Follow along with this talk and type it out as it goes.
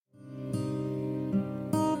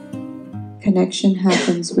Connection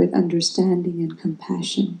happens with understanding and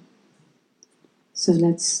compassion. So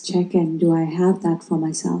let's check in. Do I have that for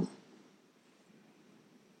myself?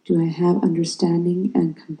 Do I have understanding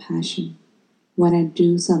and compassion when I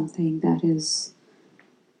do something that is,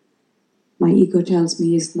 my ego tells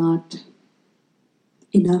me is not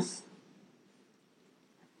enough?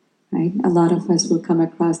 Right? A lot of us will come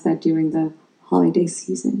across that during the holiday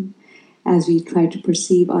season as we try to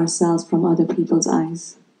perceive ourselves from other people's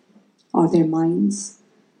eyes, or their minds,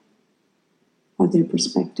 or their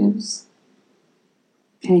perspectives.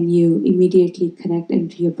 Can you immediately connect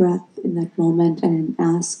into your breath in that moment and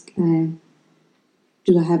ask, do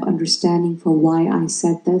I have understanding for why I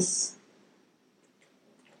said this?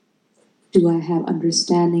 Do I have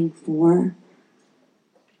understanding for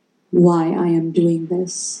why I am doing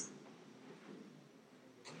this?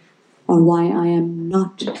 Or why I am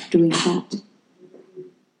not doing that?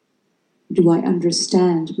 Do I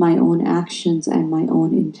understand my own actions and my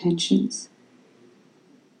own intentions?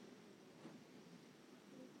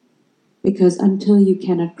 Because until you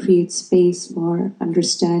cannot create space for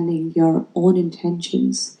understanding your own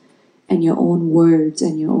intentions and your own words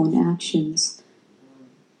and your own actions,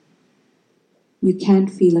 you can't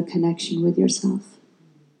feel a connection with yourself.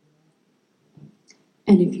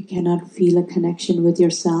 And if you cannot feel a connection with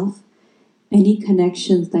yourself, any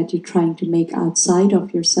connections that you're trying to make outside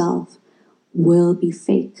of yourself will be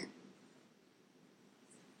fake.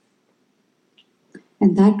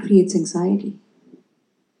 And that creates anxiety.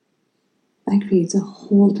 That creates a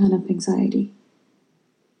whole ton of anxiety.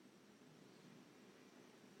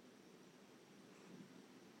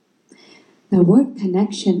 The word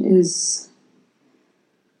connection is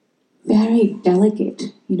very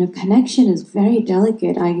delicate. Connection is very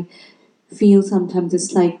delicate. I feel sometimes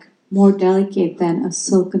it's like more delicate than a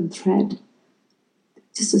silken thread.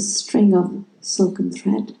 Just a string of silken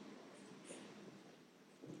thread.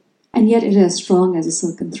 And yet it is as strong as a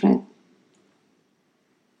silken thread.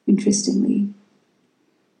 Interestingly.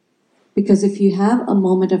 Because if you have a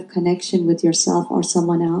moment of connection with yourself or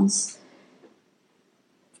someone else,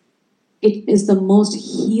 it is the most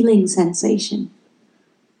healing sensation.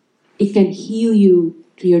 It can heal you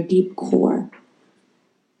to your deep core.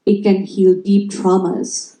 It can heal deep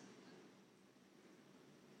traumas.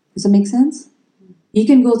 Does that make sense? You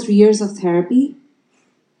can go through years of therapy,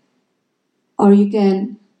 or you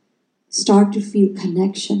can start to feel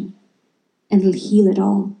connection, and it'll heal it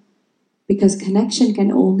all. Because connection can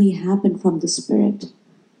only happen from the spirit.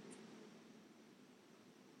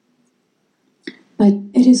 But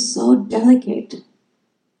it is so delicate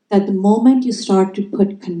that the moment you start to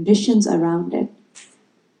put conditions around it,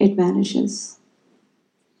 it vanishes.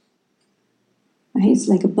 Right? It's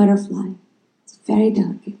like a butterfly. It's very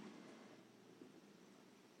delicate.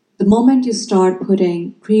 The moment you start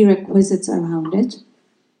putting prerequisites around it,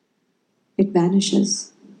 it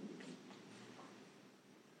vanishes.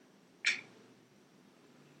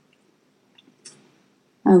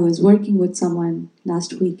 I was working with someone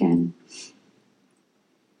last weekend,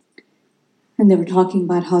 and they were talking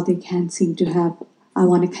about how they can't seem to have, I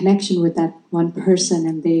want a connection with that one person,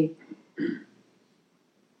 and they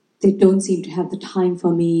don't seem to have the time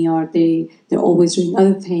for me, or they're always doing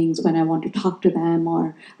other things when I want to talk to them,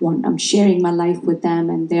 or I'm sharing my life with them,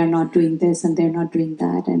 and they're not doing this and they're not doing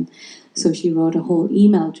that. And so she wrote a whole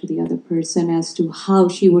email to the other person as to how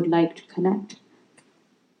she would like to connect.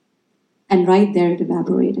 And right there it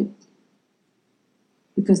evaporated.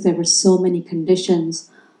 Because there were so many conditions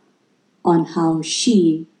on how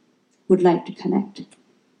she would like to connect.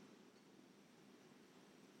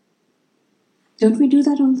 Don't we do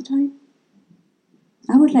that all the time?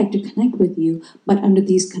 I would like to connect with you, but under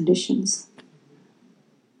these conditions.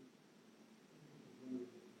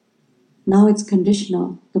 Now it's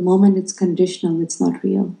conditional. The moment it's conditional, it's not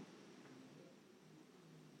real.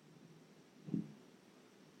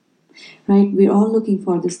 Right? We're all looking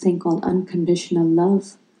for this thing called unconditional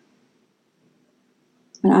love.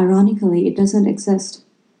 But ironically, it doesn't exist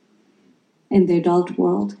in the adult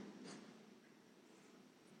world.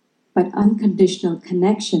 But unconditional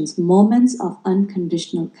connections, moments of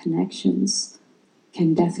unconditional connections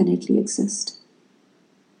can definitely exist.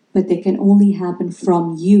 But they can only happen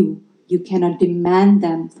from you. You cannot demand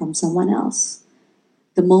them from someone else.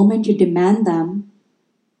 The moment you demand them,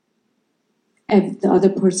 if the other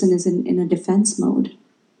person is in a defense mode,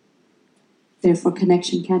 therefore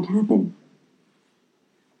connection can't happen.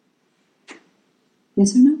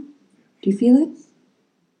 Yes or no? Do you feel it?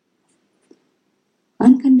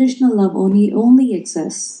 Unconditional love only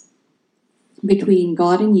exists between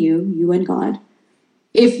God and you and God,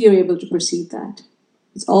 if you're able to perceive that.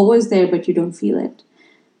 It's always there, but you don't feel it.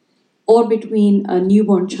 or between a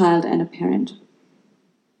newborn child and a parent.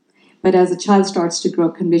 But as a child starts to grow,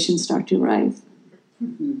 conditions start to arrive.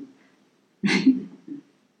 Right?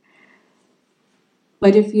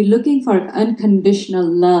 But if you're looking for unconditional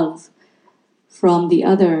love from the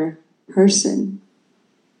other person,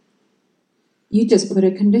 you just put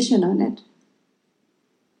a condition on it.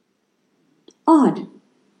 Odd.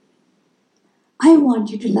 I want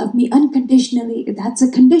you to love me unconditionally. That's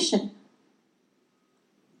a condition.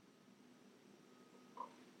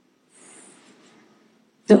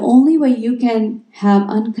 The only way you can have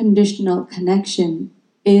unconditional connection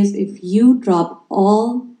is if you drop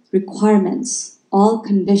all requirements, all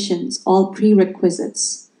conditions, all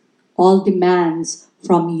prerequisites, all demands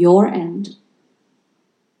from your end.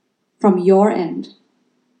 From your end.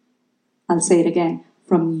 I'll say it again.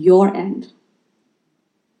 From your end.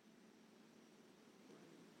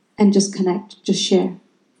 And just connect, just share.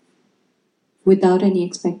 Without any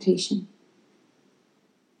expectation.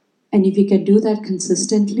 And if you can do that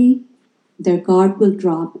consistently, their guard will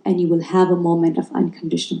drop and you will have a moment of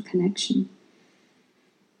unconditional connection.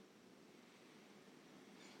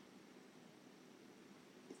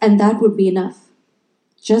 And that would be enough.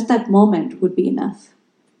 Just that moment would be enough.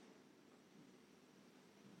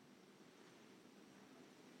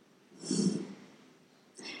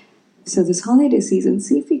 So this holiday season,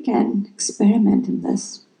 see if you can experiment in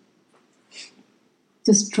this.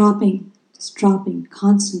 Just dropping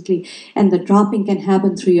constantly. And the dropping can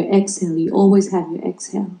happen through your exhale. You always have your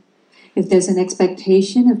exhale. If there's an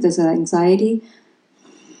expectation, if there's an anxiety,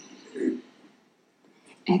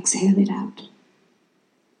 exhale it out.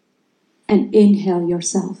 And inhale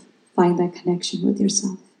yourself. Find that connection with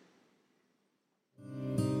yourself.